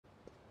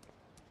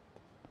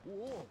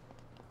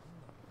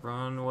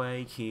Run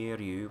away,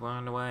 Kiryu,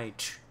 run away.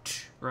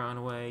 Run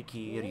away,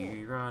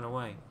 Kiryu, run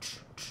away.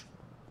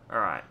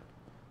 Alright.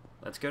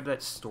 Let's go to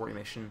that story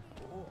mission.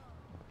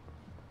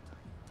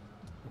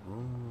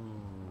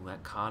 Ooh,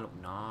 that car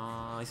looked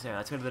nice. Yeah,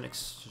 let's go to the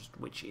next,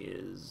 which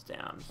is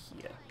down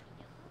here.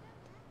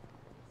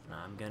 And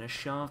I'm gonna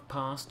shove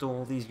past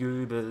all these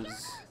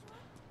goobers.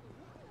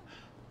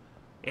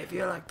 If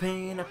you like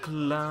pina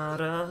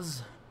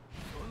coladas,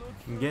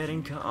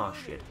 getting oh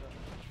shit.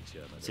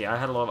 See, I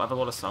have a lot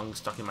of songs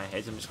stuck in my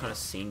head, so I'm just kind of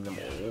singing them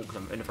all because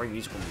I'm in a very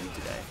musical mood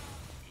today.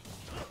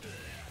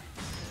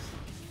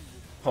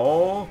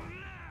 Oh,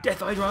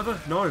 Death Eye Driver?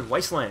 No,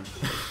 Wasteland.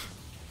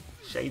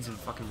 Shades of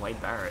fucking Wade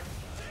Barrett.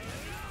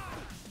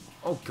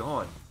 Oh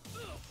god.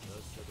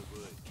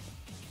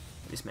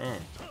 This man.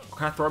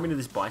 Can I throw him into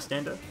this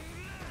bystander?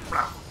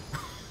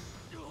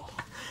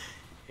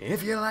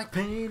 If you like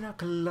pina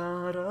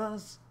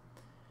coladas,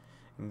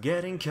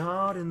 getting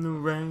caught in the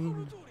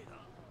rain,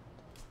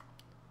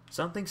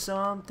 something,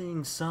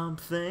 something,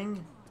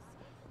 something,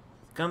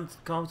 come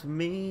to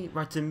me,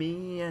 right to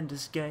me and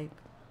escape.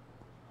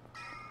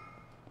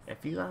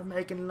 If you like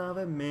making love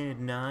at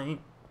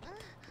midnight,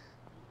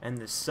 and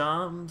there's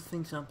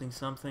something, something,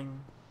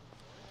 something.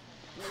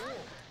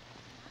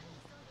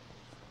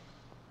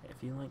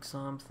 If you like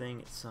something,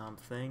 it's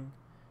something.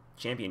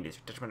 Champion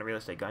District, Touchpoint Real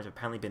Estate guys have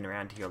apparently been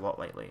around here a lot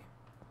lately.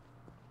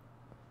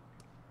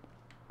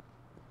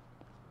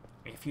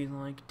 If you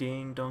like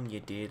ding dong,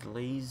 you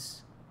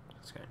diddlies.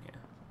 Let's go in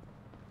here.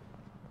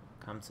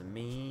 Come to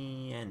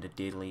me and a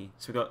diddly.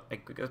 So we got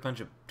a bunch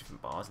of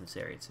different bars in this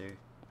area too.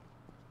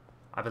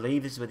 I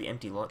believe this is where the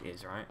empty lot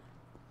is, right?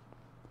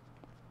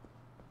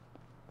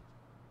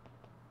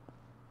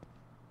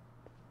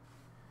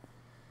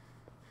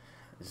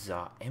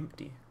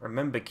 Empty.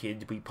 Remember,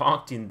 kids, we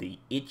parked in the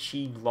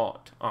itchy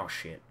lot. Oh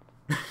shit.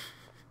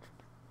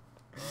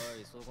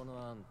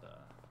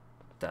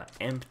 The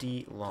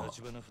empty lot.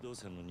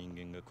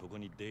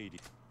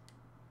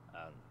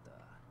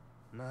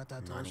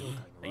 Nani?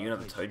 Are you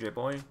another Tojo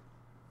boy?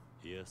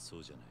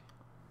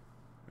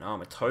 No,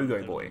 I'm a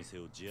Togo boy.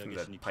 From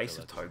the place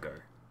of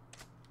Togo.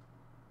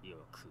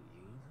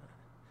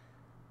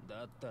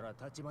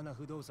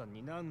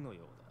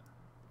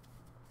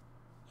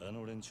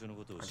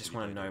 I just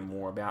want to know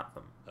more about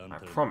them. I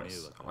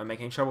promise. I won't make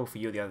any trouble for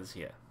you or the others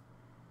here.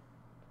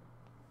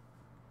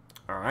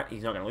 Alright,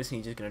 he's not going to listen.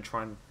 He's just going to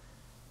try and...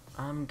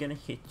 I'm going to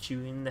hit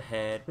you in the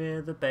head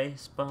with a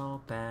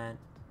baseball bat.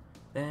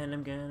 Then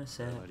I'm going to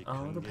set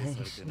all the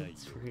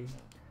patients free.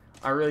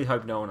 I really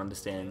hope no one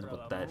understands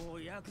what that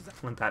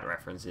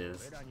reference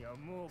is.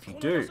 If you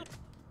do,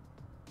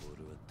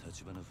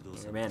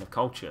 you're a man of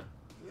culture.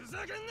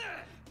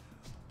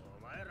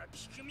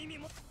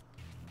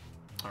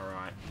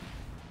 Alright.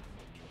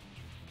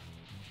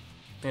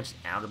 I think I just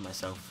outed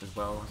myself as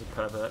well as a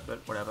pervert, but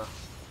whatever.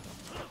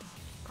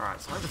 Alright,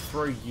 so I have to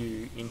throw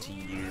you into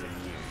you and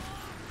you.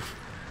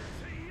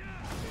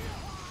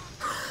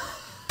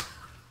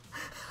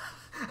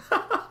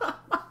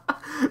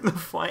 The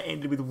fight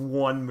ended with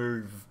one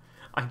move.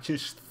 I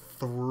just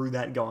threw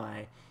that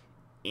guy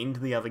into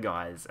the other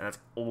guys, and that's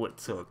all it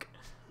took.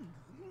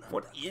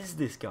 What is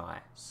this guy?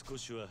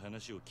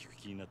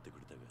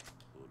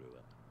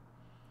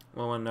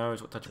 All I know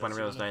is what Touchpoint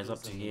Real Estate is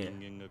up to here.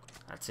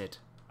 That's it.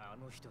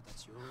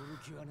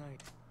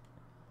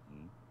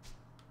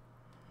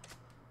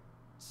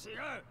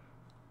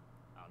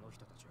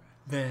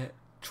 They're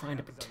trying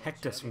to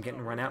protect us from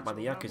getting run out by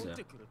the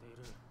Yakuza.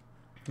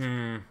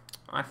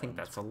 I think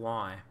that's a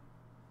lie.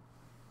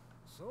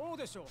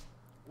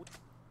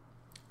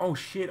 Oh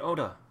shit,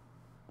 Oda.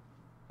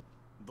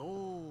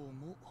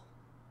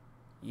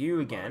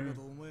 You again?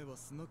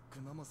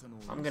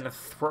 I'm gonna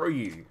throw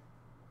you.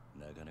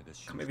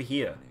 Come over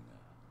here.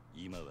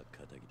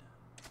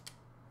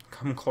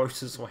 Come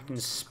closer so I can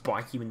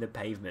spike you in the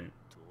pavement.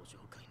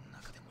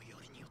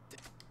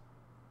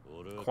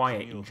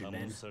 Quiet, injured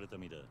man.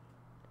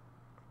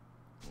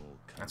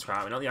 That's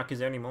right, we're not the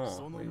Yakuza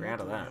anymore. We're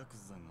out of that.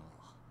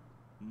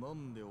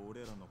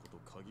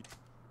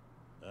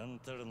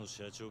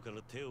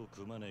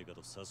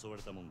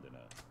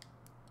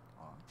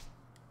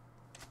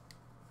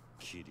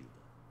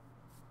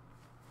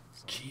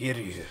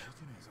 Kiryu.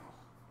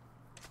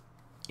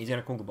 He's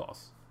gonna call the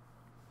boss.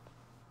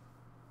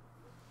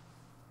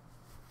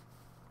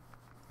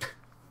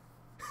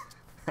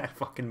 That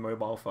fucking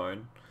mobile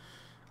phone.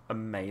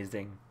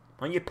 Amazing.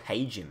 Why don't you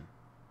page him?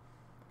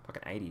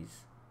 Fucking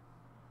 80s.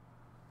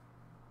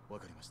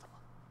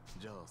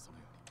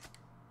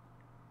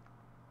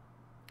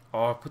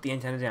 Oh, put the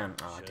antenna down.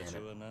 Oh, damn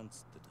it.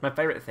 My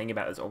favourite thing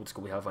about this old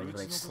school telephone is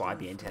when they slide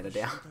the antenna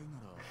down.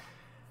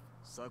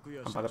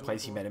 And by the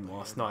place you met him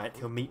last night,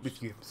 he'll meet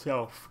with you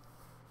himself.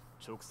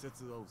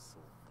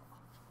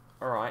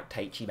 Alright,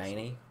 Taichi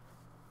Bainey.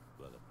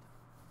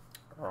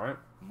 Alright.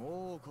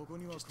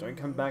 Just don't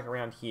come back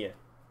around here.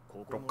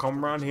 Don't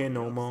come around here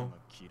no more.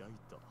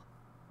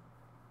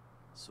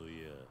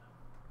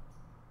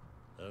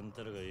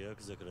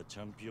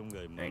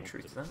 Any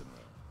truth to that?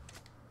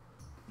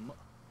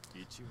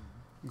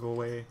 Go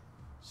away.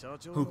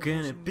 Who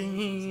can it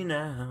be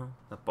now?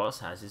 The boss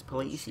has his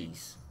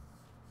policies.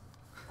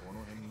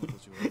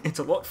 It's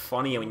a lot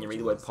funnier when you read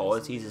the word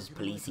policies as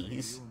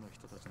policies.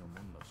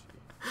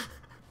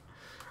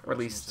 Or at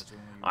least,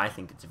 I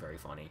think it's very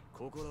funny.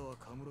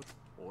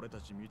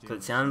 Because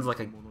it sounds like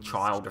a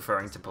child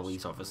referring to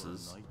police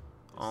officers.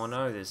 Oh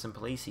no, there's some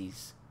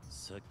policies.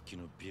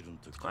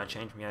 I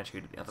changed my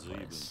attitude at the other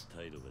place.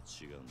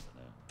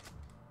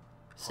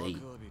 See.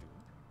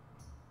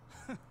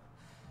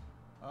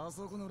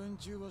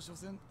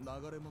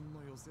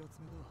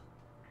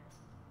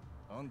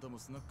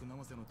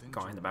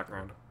 Guy in the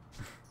background.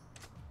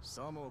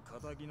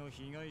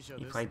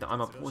 He played the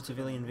I'm a poor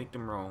civilian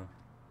victim role.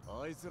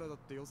 Like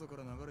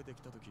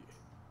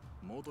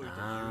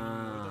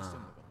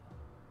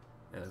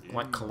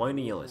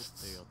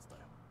colonialists.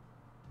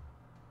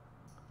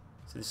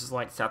 So this is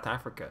like South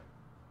Africa.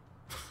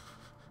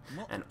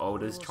 And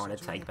Oda's trying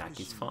to take back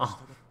his farm.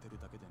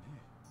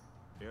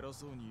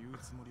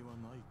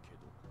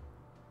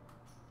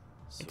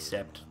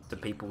 Except the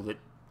people that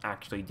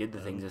actually did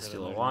the things are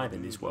still alive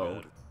in this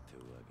world.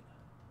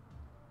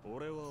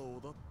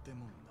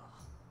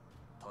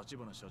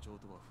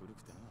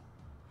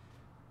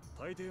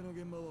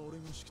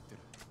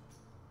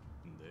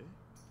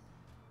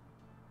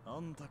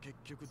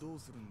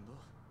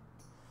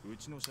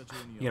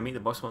 You gonna meet the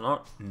boss or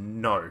not?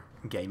 No.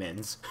 Game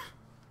ends.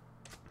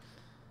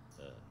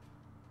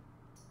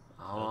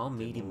 Oh, I'll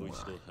meet him.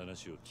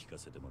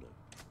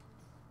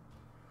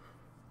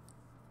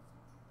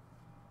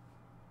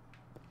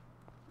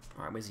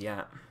 Alright, where's he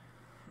at?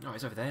 Oh,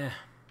 he's over there.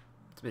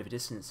 It's a bit of a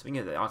distance. We can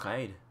go to the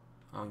arcade.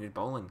 Oh, we can do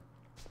bowling.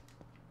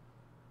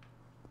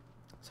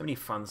 So many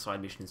fun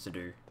side missions to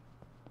do.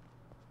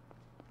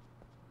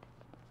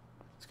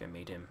 Let's go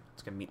meet him.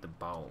 Let's go meet the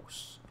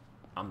boss.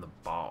 I'm the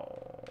boss.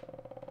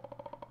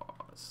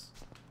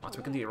 Let's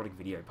look at the erotic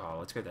video pile.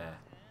 Let's go there.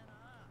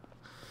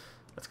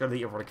 Let's go to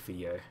the erotic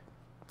video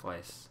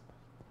place.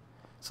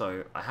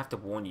 So, I have to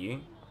warn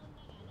you,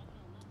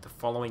 the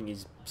following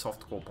is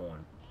softcore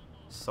porn.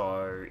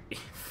 So,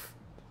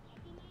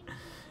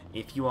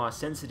 if you are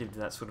sensitive to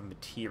that sort of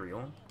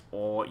material,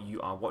 or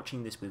you are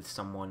watching this with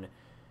someone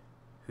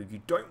who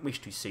you don't wish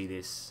to see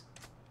this,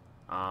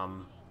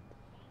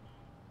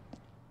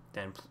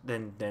 then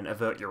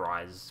avert your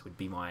eyes would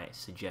be my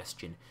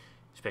suggestion,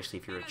 especially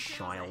if you're a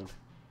child.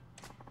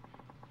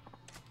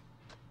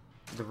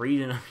 The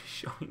reason I'm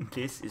showing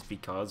this is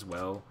because,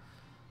 well,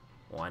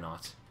 why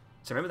not?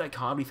 So remember that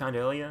card we found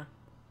earlier?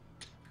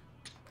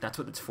 That's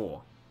what it's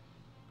for.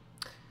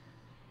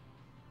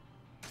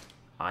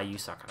 Ayu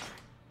Sakurai.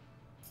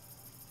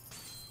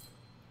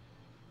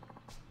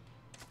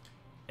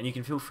 And you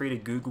can feel free to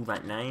Google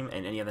that name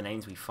and any other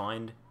names we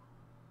find.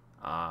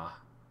 So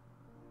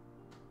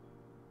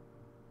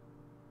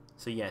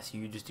yes,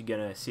 you're just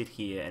gonna sit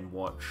here and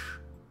watch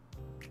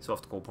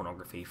softcore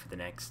pornography for the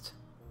next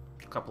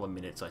couple of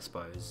minutes, I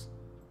suppose.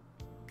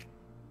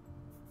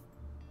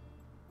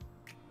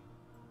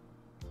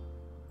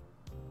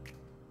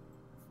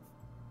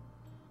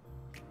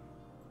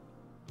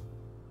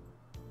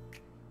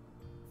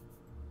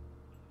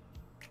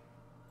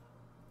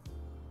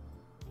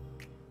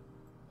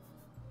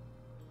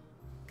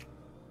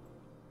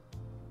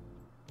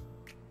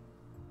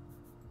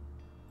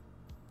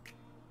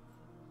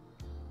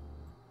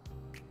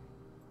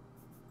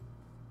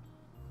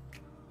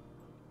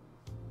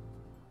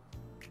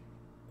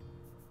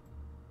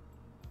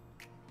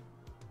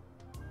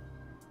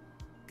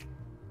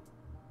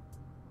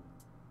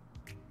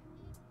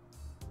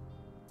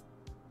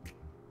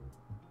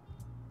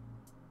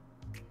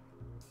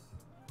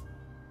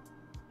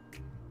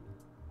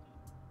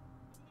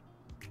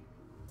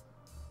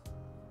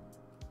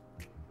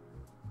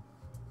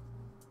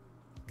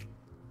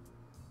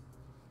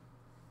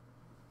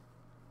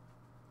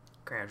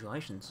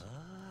 Congratulations.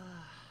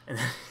 And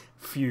then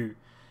Few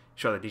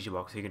show the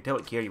digibox, so you can tell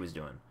what Kiri was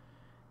doing.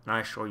 And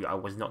I assure you, I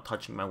was not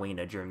touching my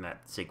wiener during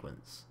that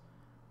sequence.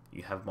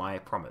 You have my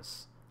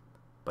promise.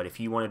 But if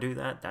you want to do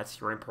that,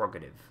 that's your own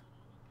prerogative.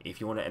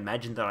 If you want to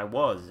imagine that I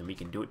was, and we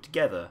can do it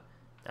together,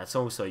 that's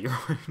also your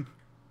own.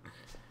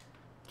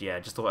 Yeah,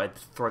 just thought I'd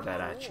throw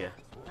that at you.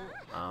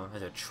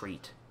 As a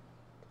treat.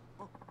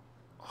 Oh,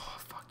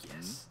 fuck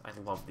yes. I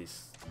love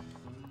this.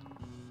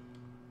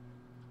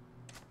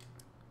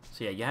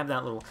 So yeah, you have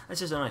that little...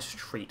 That's just a nice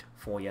treat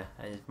for you,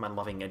 as my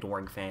loving,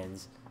 adoring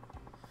fans.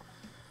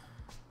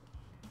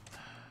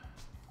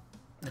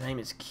 The name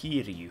is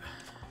Kiryu.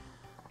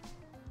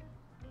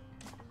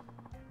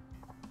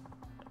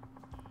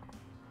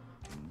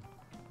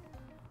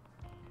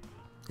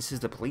 This is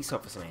the police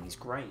officer, man. He's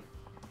great.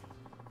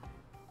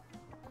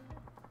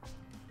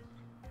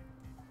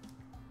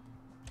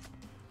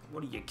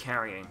 What are you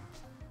carrying?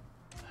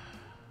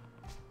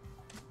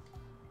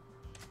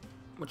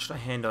 What should I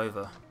hand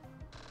over?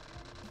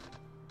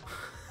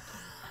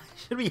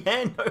 Should we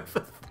hand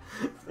over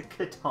the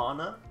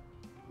katana?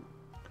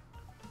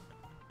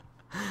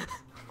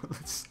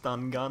 The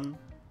stun gun?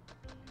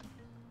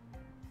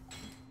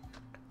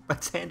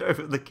 Let's hand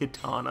over the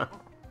katana.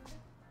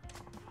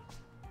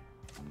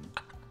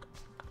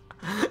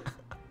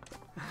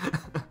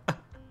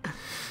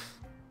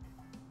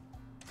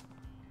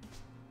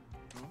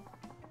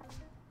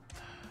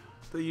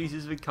 the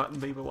uses for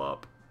cutting people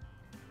up.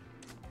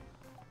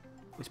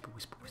 Whisper,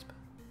 whisper, whisper.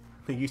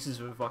 The uses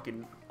for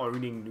fucking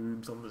owning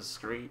noobs on the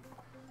street.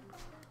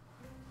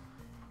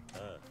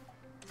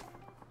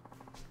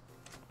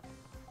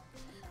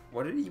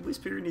 What did he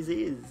whisper in his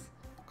ears?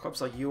 Cops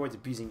like you always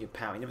abusing your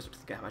power. You never stop to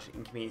think how much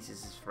inconvenience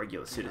this is for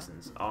regular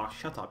citizens. Oh,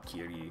 shut up,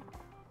 Kiryu.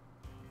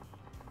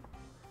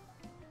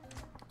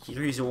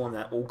 Kiryu's all on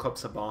that all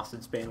cops are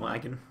bastards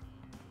bandwagon.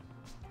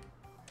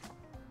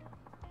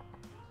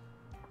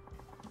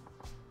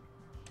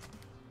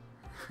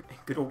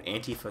 Good old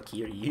Antifa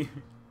Kiryu.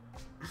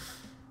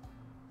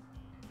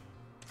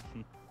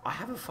 I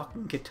have a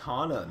fucking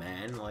katana,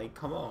 man. Like,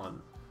 come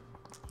on.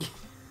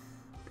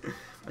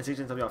 My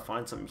sister told me I'll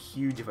find something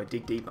huge if I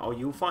dig deep. Oh,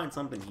 you'll find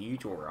something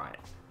huge, alright.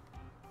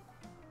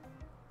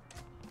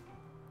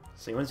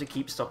 So he wants to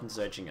keep stopping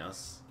searching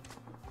us.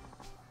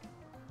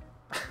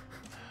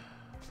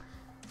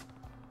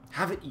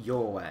 Have it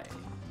your way.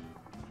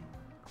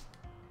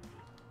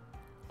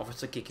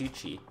 Officer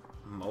Kikuchi.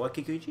 Moa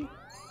Kikuchi?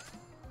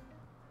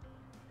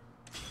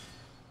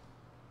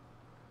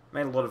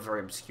 Made a lot of very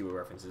obscure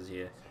references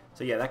here.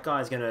 So yeah, that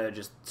guy's gonna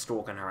just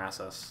stalk and harass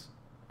us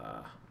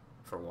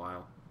for a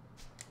while.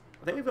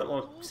 I think we've got a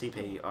lot of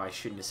CP. Oh, I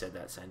shouldn't have said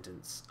that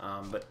sentence.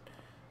 But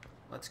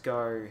let's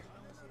go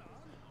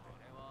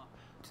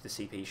to the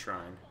CP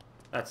shrine.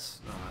 That's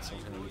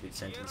going to be a good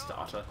sentence to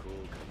utter.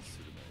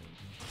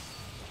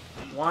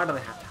 Why do they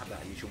have to have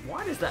that initial?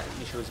 Why does that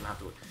initialism have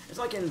to? It's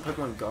like in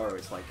Pokemon Go.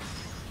 It's like,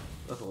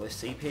 look at all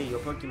this CP your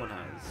Pokemon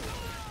has.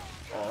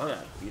 Oh, look at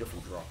that beautiful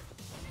drop.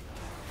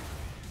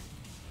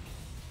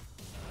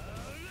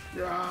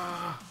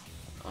 Yeah.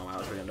 Oh wow, that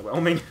was really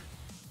underwhelming.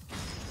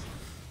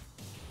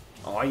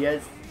 Oh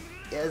yes,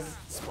 yes,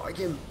 spike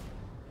him.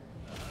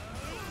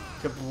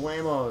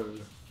 Kablamo,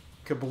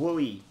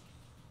 kablooey,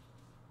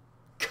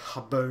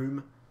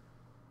 kaboom.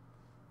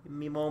 In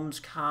me mom's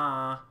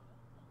car.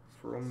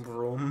 Vroom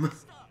vroom.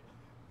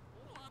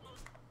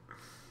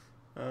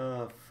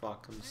 Oh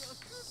fuck, I'm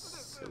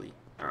silly.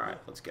 Alright,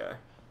 let's go.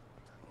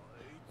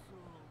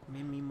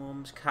 In me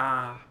mom's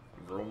car.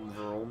 Vroom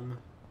vroom.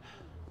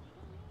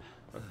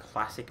 A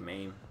classic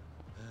meme.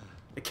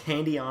 The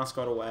candy ass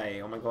got away.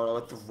 Oh my god, I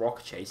like the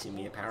rock chasing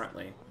me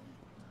apparently.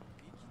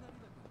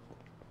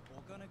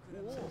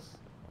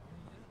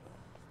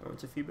 Oh,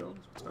 it's a few builds?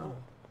 Oh.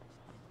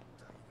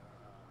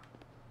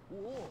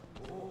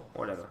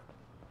 Whatever.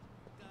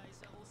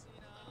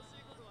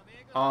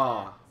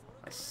 Ah,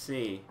 I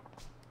see.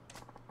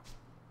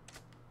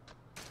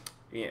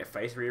 Yeah,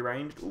 face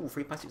rearranged. Ooh,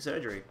 free plastic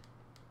surgery.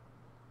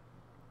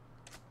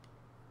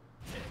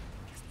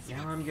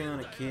 Now I'm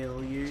gonna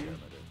kill you.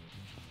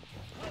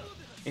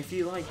 If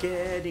you like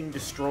getting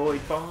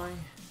destroyed by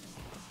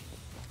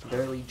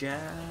burly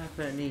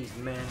Japanese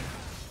men,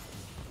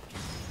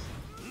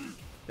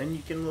 then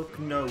you can look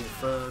no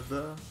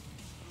further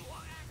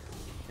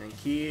and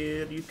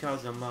kill you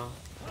Kazama.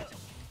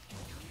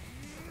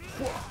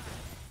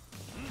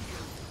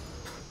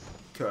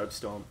 Curb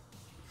stomp.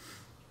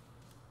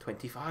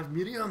 25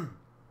 million.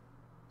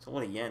 It's a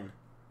lot of yen.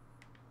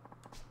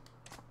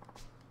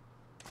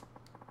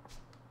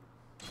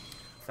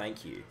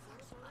 Thank you.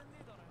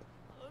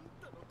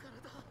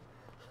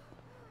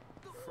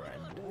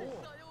 Friend.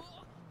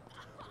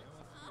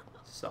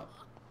 Sup.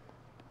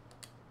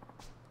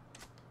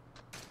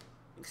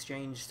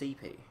 Exchange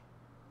CP.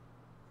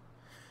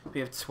 We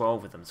have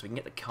 12 of them, so we can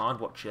get the card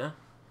watcher.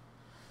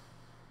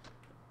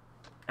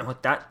 And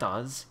what that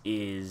does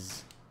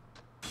is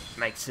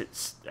makes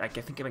it, I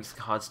think it makes the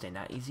card stand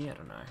out easier, I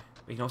don't know.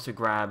 We can also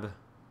grab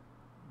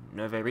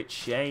Nove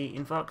Rich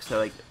influx, so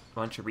like a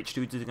bunch of rich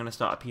dudes are going to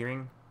start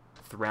appearing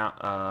throughout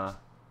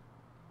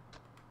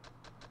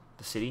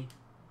the city.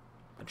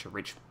 A bunch of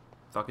rich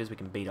fuckers we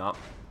can beat up.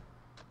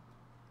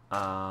 If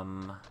I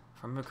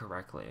remember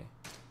correctly.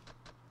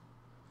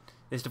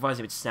 This device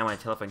would sound when a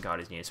telephone card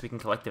is near, so we can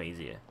collect them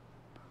easier.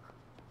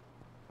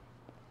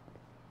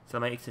 So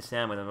that makes it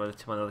sound when one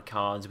of the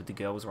cards with the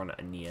girls on it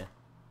are near.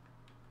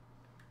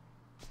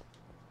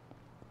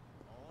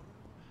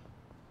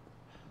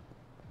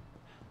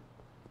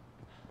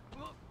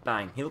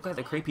 Bang. He looked like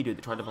the creepy dude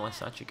that tried to molest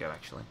Sachiko,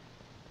 actually.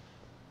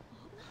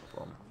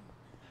 Boom.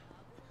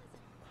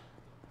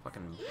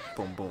 Fucking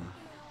boom boom.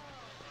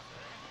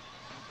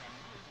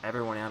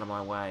 Everyone out of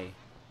my way.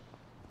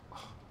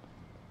 Oh.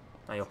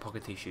 No, you're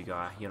pocket tissue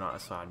guy. You're not a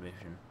side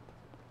mission.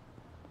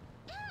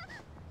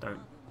 Don't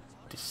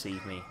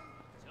deceive me.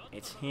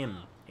 It's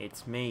him.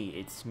 It's me.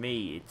 It's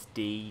me. It's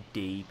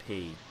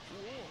DDP.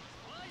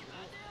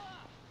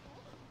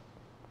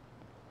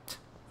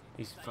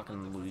 These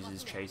fucking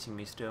losers chasing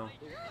me still.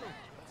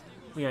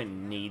 We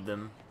don't need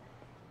them.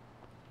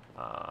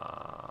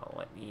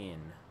 Let me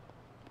in.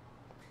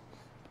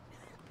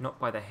 Not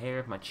by the hair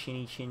of my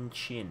chinny chin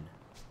chin.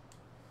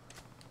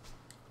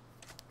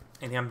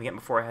 Anything I'm gonna get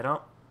before I head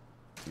up?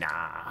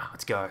 Nah,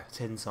 let's go. Let's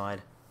head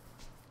inside.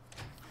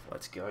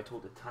 Let's go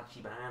to the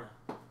Tachibana.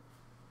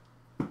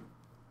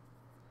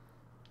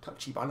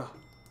 Tachibana.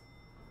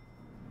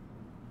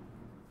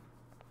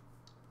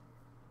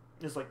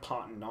 There's like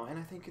part 9,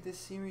 I think, of this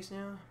series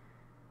now.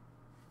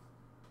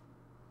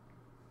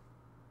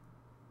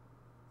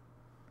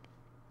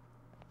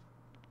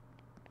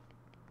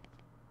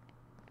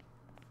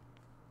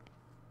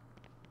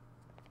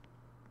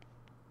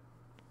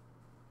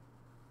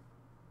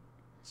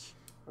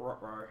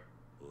 Ruh-roh.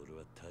 俺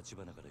は立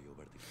花から呼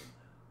ばれてきたん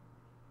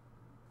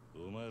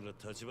だ。お前ら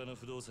立花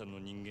不動産の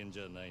人間じ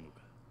ゃないの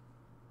か。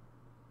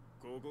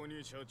ここ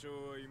に社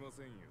長はいま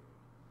せんよ。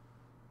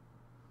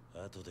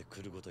後で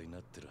来ることにな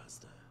ってるは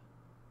ずだ。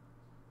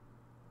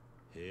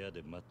部屋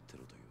で待って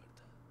ろと言わ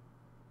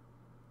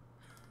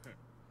れ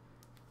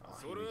た。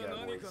それ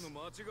は何かの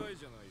間違い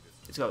じゃないです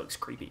か。This guy looks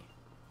creepy.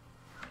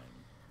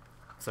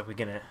 Looks like we're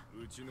gonna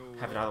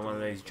have another one of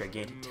those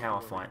gigantic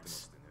tower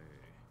fights.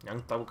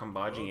 Young double come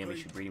barging in, we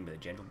should greet him with a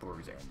gentle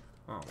bruising.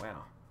 Oh,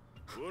 wow.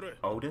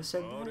 Oda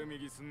said that?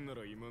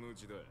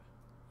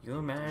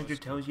 Your manager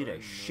tells you to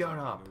shut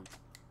up.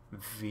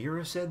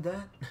 Vera said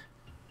that?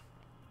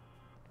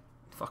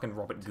 Fucking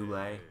Robert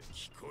Goulet.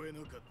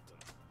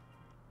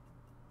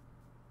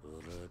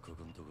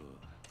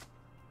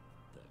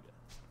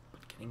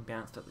 But getting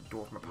bounced at the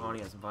door from a party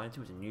I was invited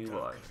to is a new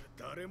low.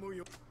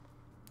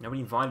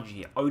 Nobody invited you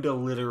here. Oda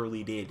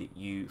literally did,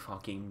 you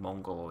fucking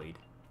mongoloid.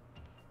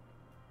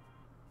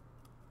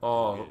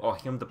 Oh,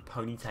 him the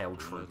ponytail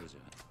troop.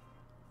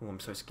 Oh, I'm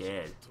so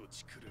scared.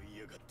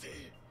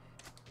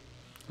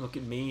 Look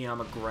at me,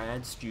 I'm a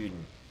grad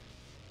student.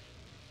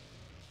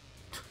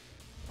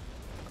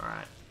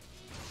 Alright.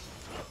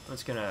 I'm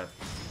just gonna...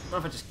 What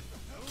if I just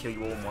kill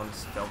you all in one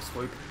fell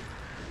swoop?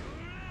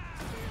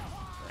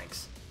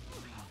 Thanks.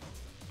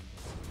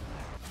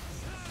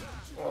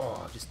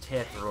 Oh, just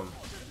tear through him.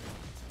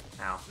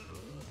 Ow.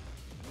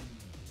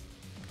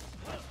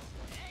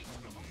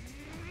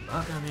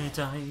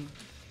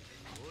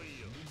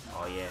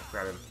 Oh yeah,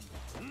 grab him.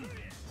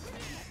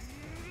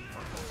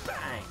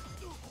 Bang!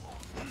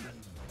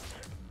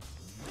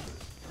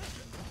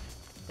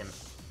 Him.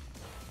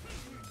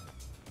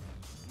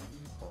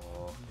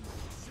 Oh.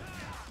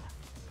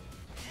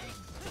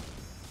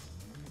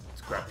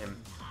 Let's grab him.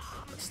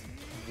 Let's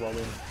roll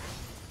him.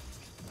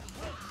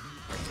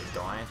 Ready to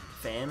die.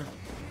 Fan.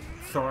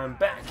 Throw him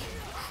back.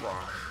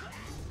 Crush.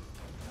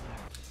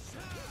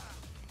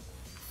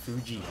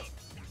 Fuji.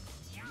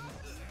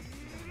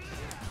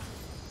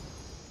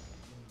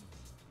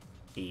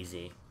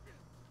 Easy.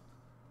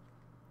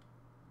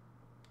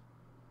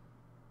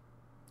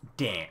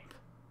 Damn.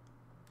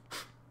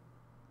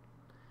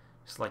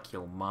 Just like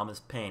your mama's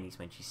panties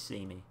when she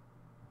see me.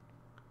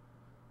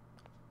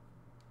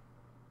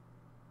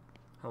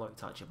 Hello,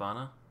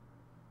 Tachibana.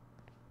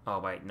 Oh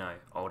wait, no.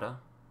 Oda.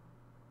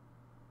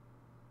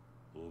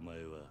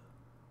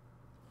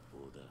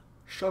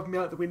 Shove me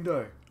out the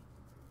window.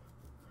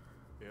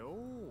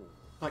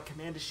 Like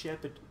Commander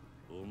Shepard.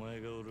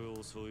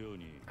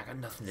 I got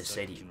nothing to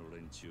say to you.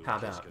 How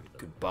about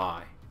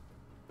goodbye?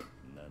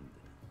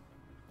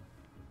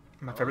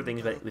 My favorite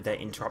thing with that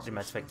interrupt in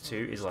Mass Effect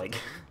 2 is like,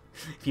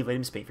 if you let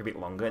him speak for a bit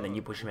longer and then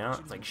you push him out,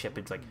 it's like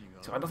Shepard's like,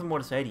 so I have nothing more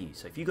to say to you.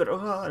 So if you got,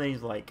 and then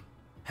he's like,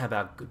 how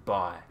about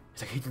goodbye?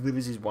 It's like he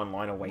delivers his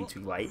one-liner way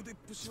too late.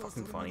 It's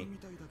fucking funny.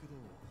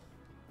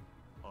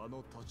 I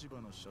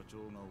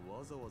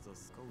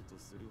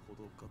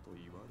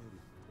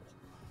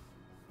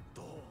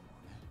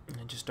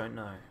just don't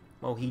know.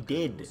 Well, he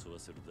did.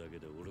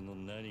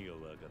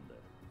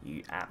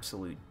 You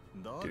absolute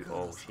dude.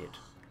 Oh shit.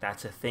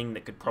 That's a thing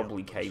that could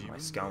probably cave my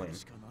skull in.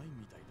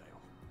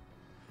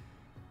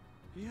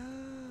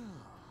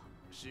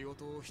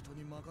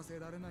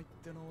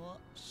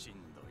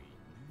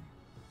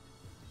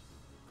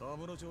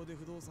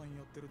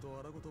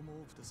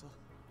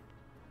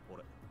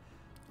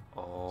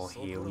 Oh,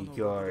 here we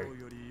go.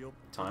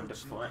 Time to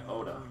fight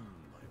Oda.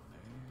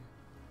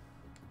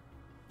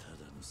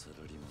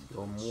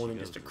 You're more than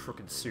just a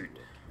crooked suit.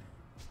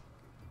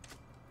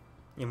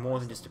 You're more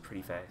than just a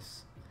pretty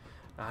face.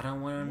 I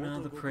don't want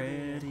another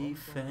pretty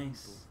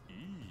face.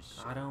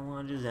 I don't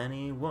want just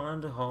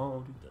anyone to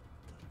hold.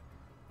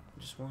 I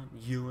just want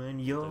you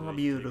and your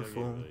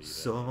beautiful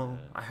soul.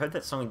 I heard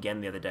that song again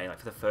the other day, like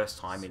for the first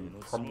time in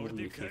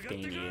probably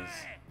 15 years.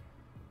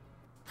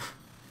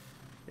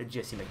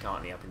 Jesse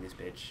McCartney up in this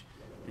bitch.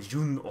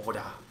 Jun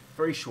Oda.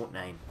 Very short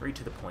name, very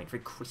to the point,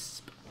 very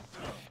crisp.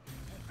 So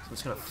I'm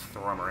just gonna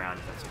throw him around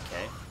if that's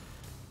okay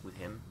with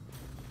him.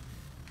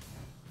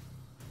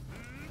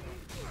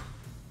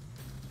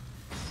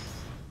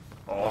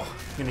 Oh,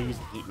 I'm gonna use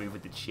the heat move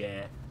with the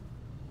chair.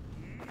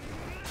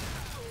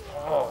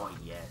 Oh,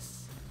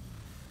 yes.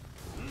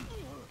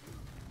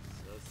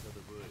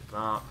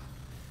 Up.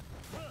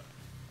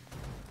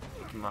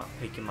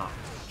 Pick him up.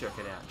 Jerk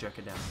it out, jerk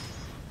it out.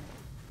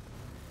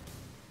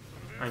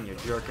 And you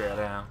jerk it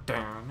out.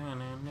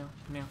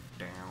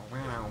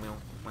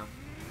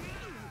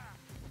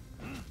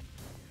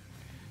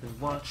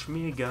 Watch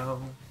me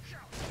go.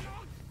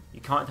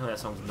 You can't tell me that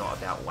song's not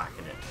about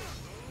whacking it.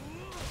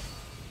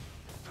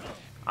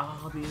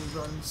 I'll be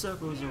running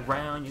circles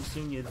around you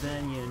sooner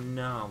than you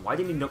know. Why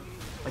didn't we know?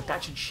 Like,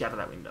 that should shatter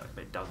that window,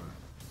 but it doesn't.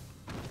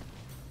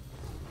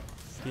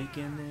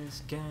 Kicking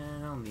this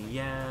can on the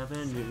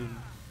avenue.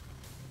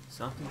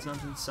 Something,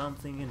 something,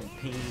 something in a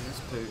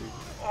penis poo.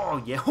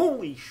 Oh, yeah.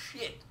 Holy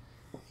shit.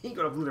 He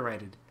got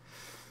obliterated.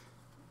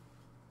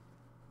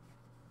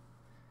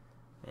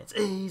 It's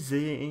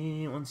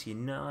easy once you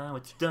know how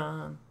it's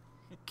done.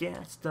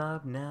 Can't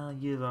stop now,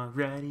 you've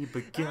already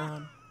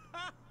begun.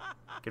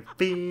 Can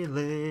feel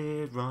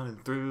it running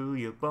through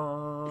your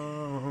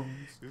bones.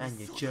 And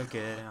you check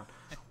it out.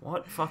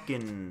 What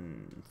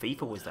fucking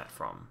FIFA was that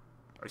from?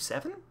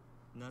 07?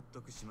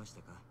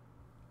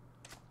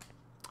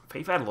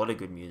 FIFA had a lot of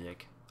good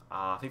music.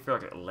 FIFA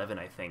like 11,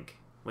 I think,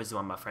 was the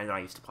one my friend and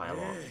I used to play a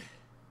lot. It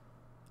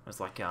was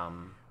like, I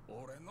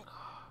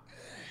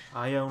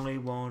only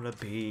wanna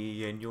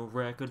be in your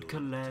record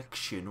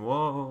collection,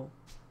 whoa.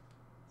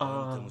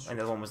 And the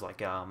other one was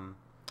like,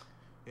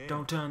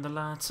 don't turn the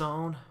lights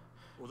on,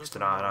 'cause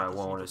tonight I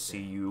wanna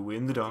see you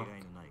in the dark.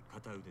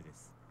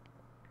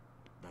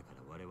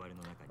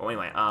 Well,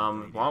 anyway,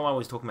 while I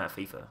was talking about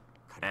FIFA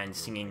and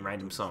singing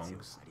random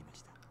songs,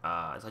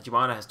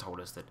 Tachibana has told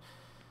us that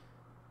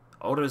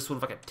Oda is sort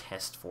of like a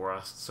test for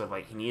us, sort of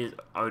like he needed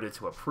Oda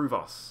to approve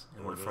us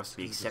in order for us to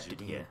be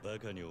accepted here.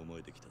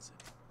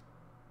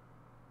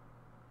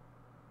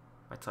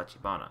 By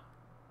Tachibana.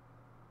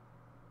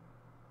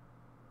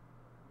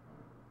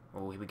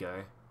 Oh, here we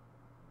go.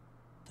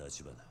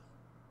 立花、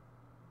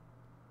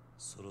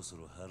そろそ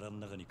ろ腹の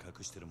中に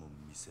隠してるもん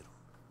見せろ。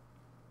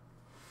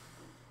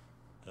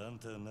あん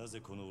たはな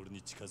ぜこの俺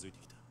に近づいて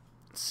きた？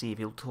 See if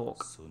he'll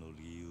talk. その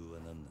理由は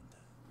何なんだ？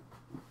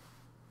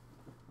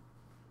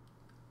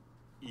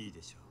いい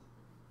でしょ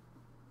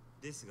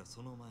う。ですが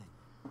その前に、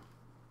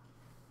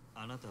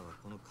あなたは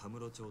このカム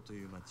ロ町と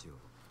いう町を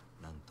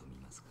何と見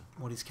ますか？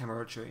 What is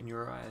Kamurocho in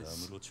your eyes? カ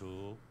ムロ町。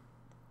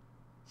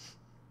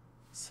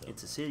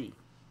It's a city.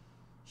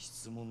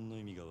 質問の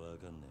意味がわ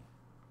かんね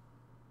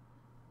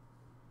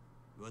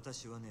え。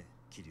私はね、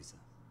桐生さん。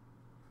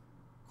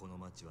この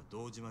町は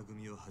堂島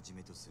組をはじ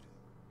めとする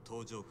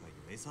登場界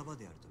の餌場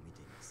であると見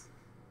ています。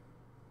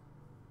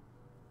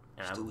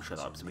 And I will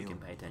shut up so we can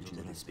pay attention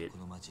to this bit. こ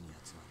の町に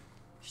集まる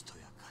人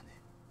や金、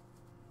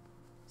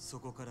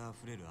そこから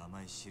溢れる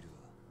甘い汁は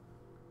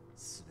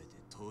すべて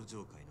登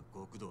場界の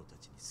極道た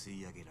ちに吸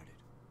い上げられ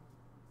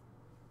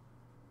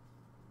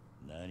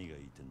る。何が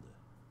言いてんだ？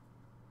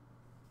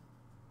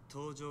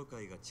登場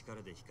界が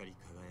力で光り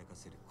輝か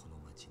せるこの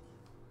町に、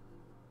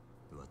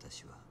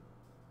私は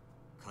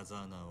風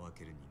穴を開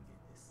ける人間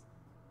です。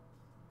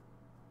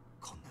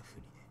こんな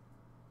風にね。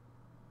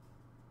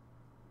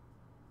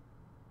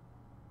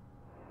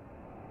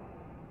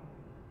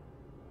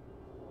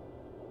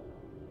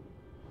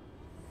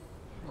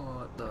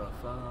What the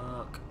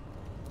fuck?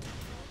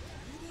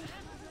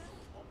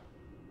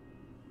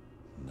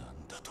 な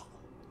んだと？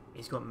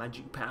 He's got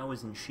magic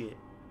powers and shit.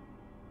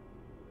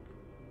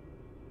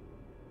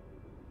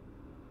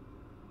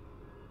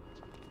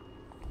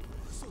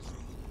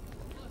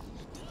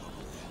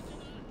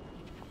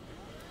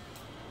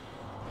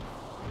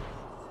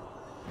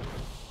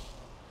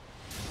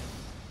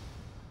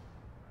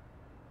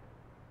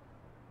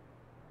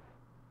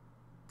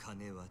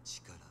 金は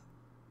力。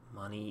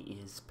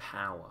Money is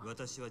power.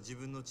 私は自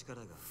分の力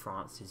が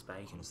France is こ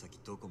bacon. の先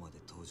どこまで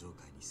登場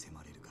界に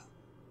迫れるか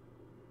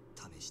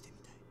試してみ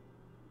たい。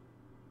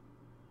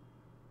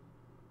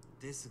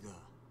ですが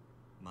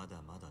ま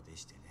だまだで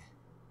してね。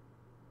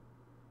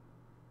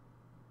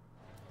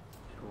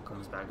 It all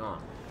comes back on.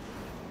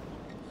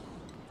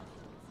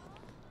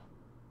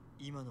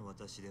 今の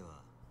私で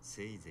は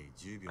せいぜい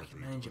10秒 I と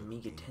can いう manage と a ころが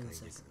meager 限 10 界で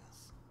すが、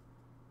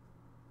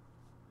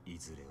 seconds. い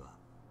ずれは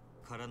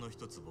殻の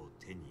一粒を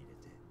手に入れ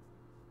て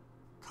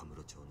カム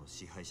ロ町の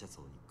支配者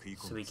層に食い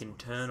込 So む he つも can りで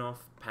す。 turn off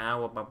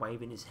power by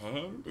waving his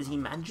hand? Is he 私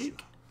magic? は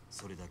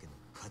それだけの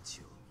価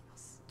値を生みま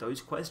す。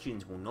 Those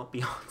questions will not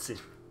be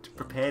answered.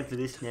 Prepare for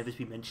this never to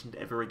be mentioned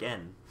ever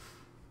again.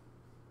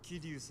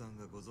 桐生さん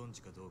がご存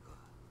知かどうか、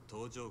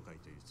登場会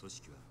という組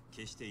織は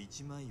決して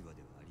一枚岩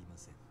ではありま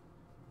せん。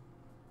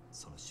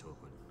その証拠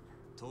に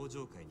登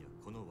場会には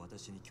この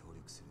私に協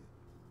力する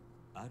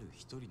ある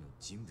一人の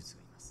人物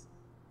がいます。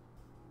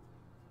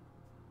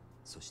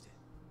そして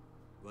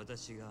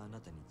私があな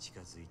たに近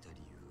づいた理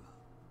由は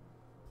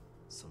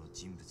その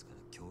人物から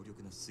強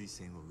力な推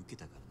薦を受け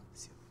たからなんで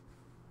すよ。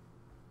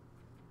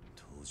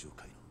登場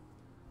界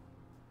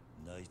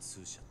の内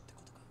通者って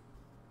ことか。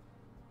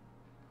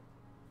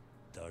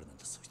誰なん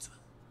だそいつは？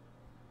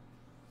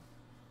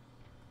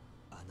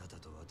あなた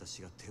と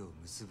私が手を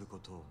結ぶこ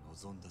とを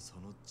望んだそ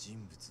の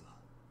人物は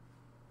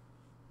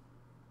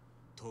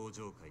登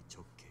場界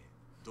直系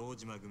堂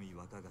島組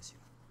若頭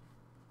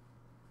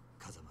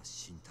風間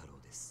慎太郎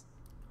です。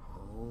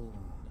 Oh.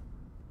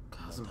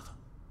 Kazuma.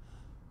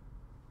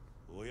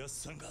 おやっ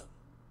さんが。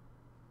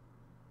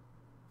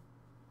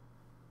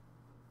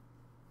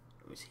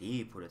 It was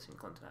he who put us in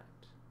contact.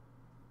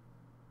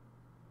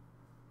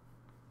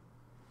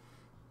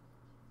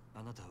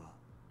 あなたは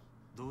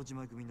堂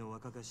島組の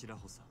若頭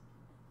補佐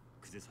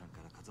久世さん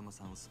から風間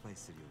さんをスパイ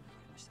するようになり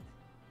ましたね。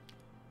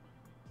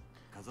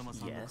風間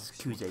さんの隠 Yes,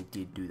 し Kuze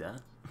did do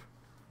that.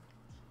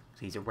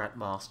 He's a rat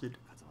bastard.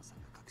 風間さん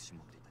が隠し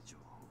持っていた情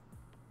報、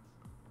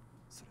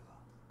それは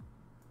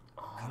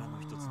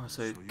Oh,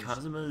 so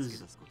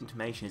Kazuma's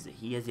intimation is that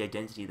he has the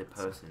identity of the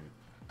person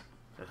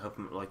that helped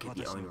him locate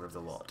the owner of the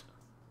lot,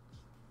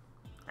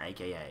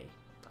 aka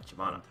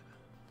Tachibana.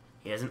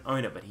 He doesn't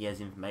own it, but he has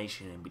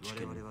information in which 我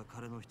can, 々は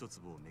彼の一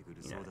粒をめぐ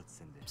る争奪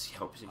戦で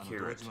help あの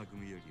secure 堂 it. 島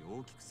組より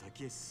大きく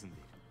先へ進ん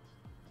でい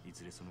る。い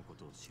ずれそのこ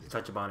とを知れ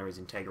ば Tachibana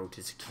is integral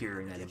to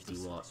securing that empty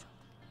lot.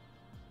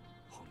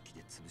 本気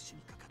で潰し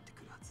にかかって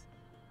くるはず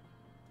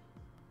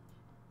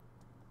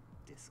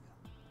ですが、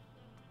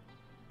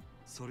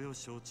それを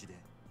承知で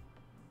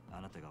あ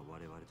なたが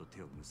我々と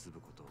手を結ぶ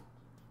ことを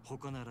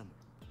他ならぬ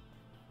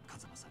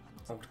風間さんが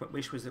望む。 Ultimate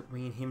wish was that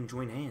we and him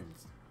join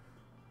hands.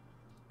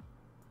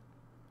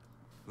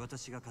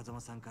 私が風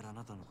間さんからあ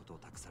なたのことを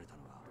託された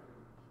のは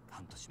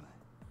半年前。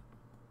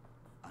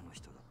あの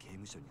人が刑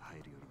務所に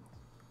入るより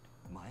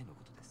も前の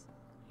ことです。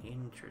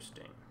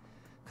 Interesting.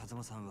 風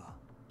間さんは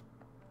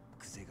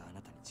クゼがあ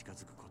なたに近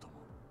づくことも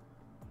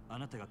あ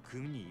なたが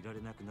組にいら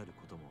れなくなる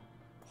ことも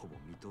ほぼ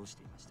見通し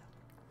ていました。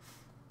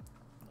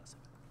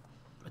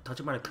 But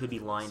Tachibana could be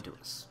lying to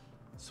us.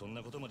 そん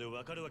なことまで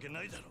わかるわけ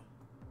ないだろう。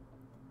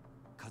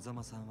風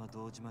間さんは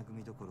堂島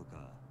組どころ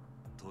か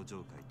東上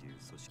会という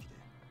組織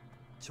で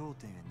頂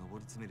点へ上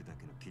り詰めるだ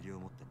けの器量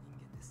を持った人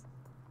間です。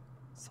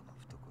その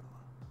懐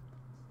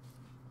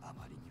はあ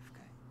まりに深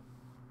い。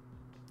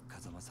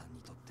風間さん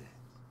にとって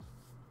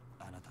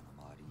あなたの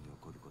周りに起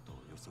こることを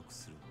予測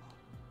するのは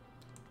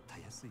た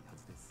やすいは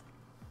ずです。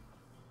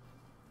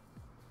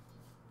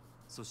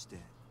そして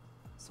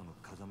その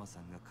風間さ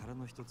んが殻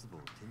の一粒を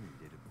手に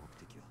入れる目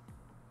的は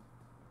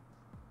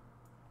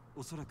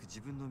おそらく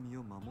自分の身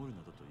を守る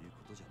などという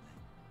ことじゃ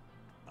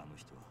ない。あの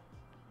人は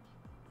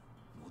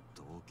もっ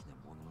と大きな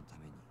もののた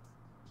めに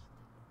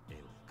絵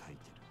を描い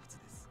てるはず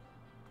です。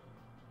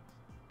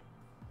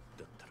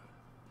だったら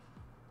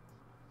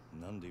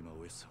なんで今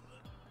おやさんは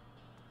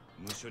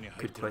無所に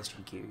入 Good ってる。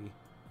 question, Kiryu.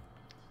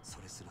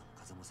 それすらも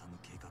風間さんの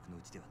計画の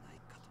うちではない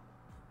か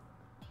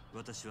と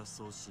私は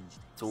そう信じ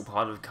てい It's all ます。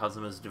 part of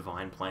Kazuma's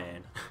divine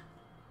plan.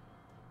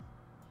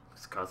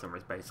 Because Kazuma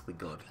is basically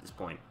God at this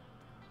point.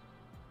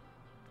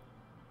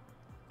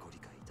 ご理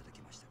解いただ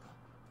けましたか、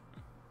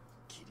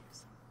桐生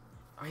さ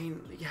ん。 I mean,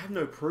 you have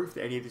no proof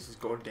that any of this has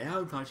gone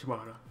down,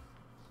 Tachibana.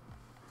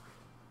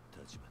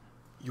 立花、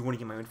 You want to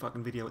get my own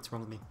fucking video? What's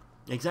wrong with me?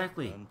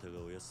 Exactly. あんた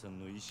がおやさん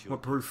の意思を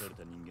What proof? 託され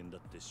た人間だ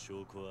って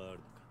証拠はある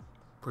の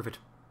か。 Prove it.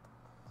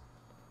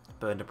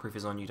 Burden of proof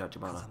is on you,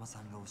 Tachibana. 風間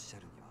さんがおっしゃ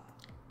るには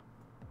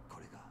こ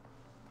れが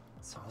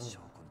その証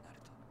拠になる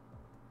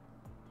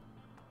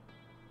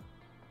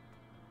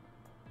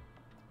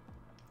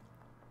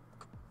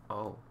と。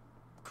 Oh,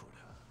 これ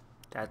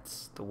は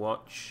that's the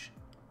watch.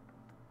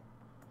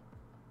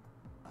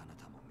 あな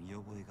たも見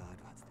覚えがあ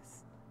るはずで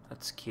す。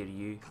 That's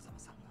Kiryu, 風間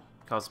さんが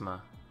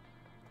Kazuma,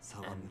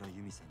 沢村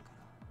由美さんか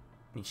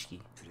ら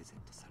Nishiki. プレゼン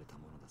トされた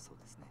ものだそう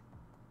ですね。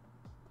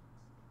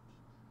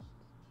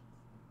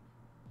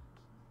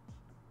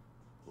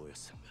おや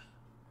さん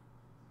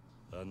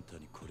があんた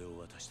にこれを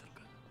渡したの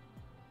か。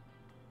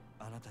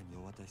あなたに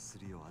お渡しす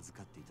るよう預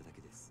かっていただ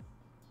けです。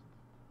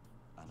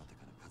あなた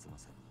から風間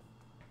さんに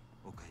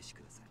お返しく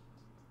ださい。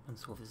 And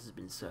so this has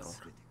been settled.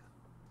 すべて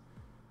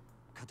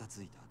が片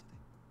付いた後で。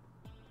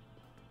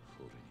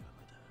俺には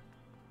まだ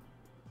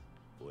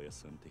おや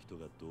さんって人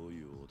がどう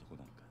いう男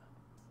なのか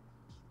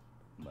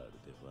まる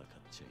で分か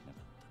っちゃいなか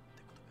ったっ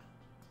てこと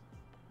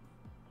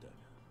か。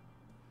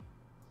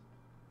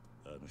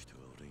だがあの人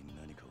が俺に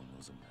何かを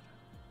望むなら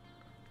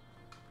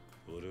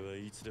俺は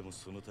いつでも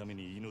そのため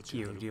に命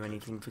You を would do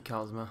anything for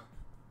Kazuma.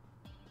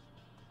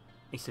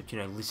 Except,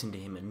 listen to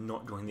him and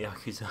not join the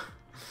Yakuza.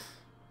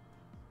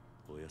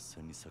 おやっ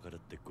さんに逆らっ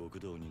て極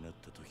道になっ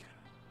た時から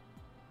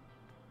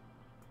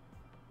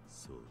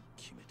そう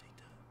決めてい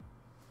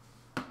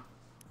た。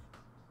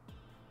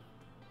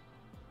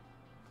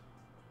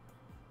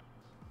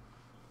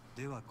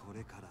ではこ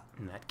れから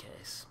In that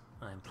case,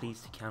 I am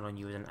pleased to count on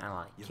you as an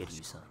ally, よろ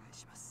しく Kiryu-san. お願い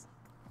します。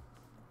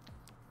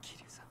桐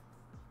生さん。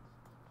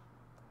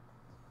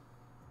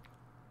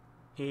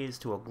 Here's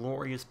to a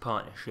glorious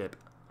partnership.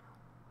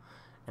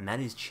 And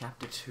that is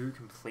chapter 2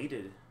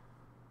 completed.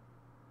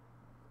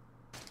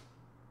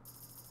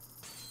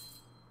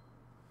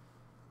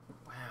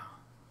 Wow.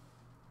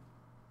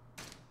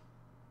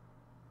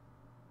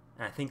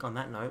 And I think on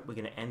that note, we're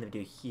going to end the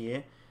video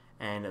here.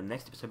 And in the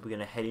next episode, we're going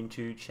to head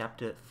into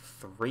chapter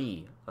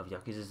 3 of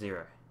Yakuza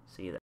 0. See you then.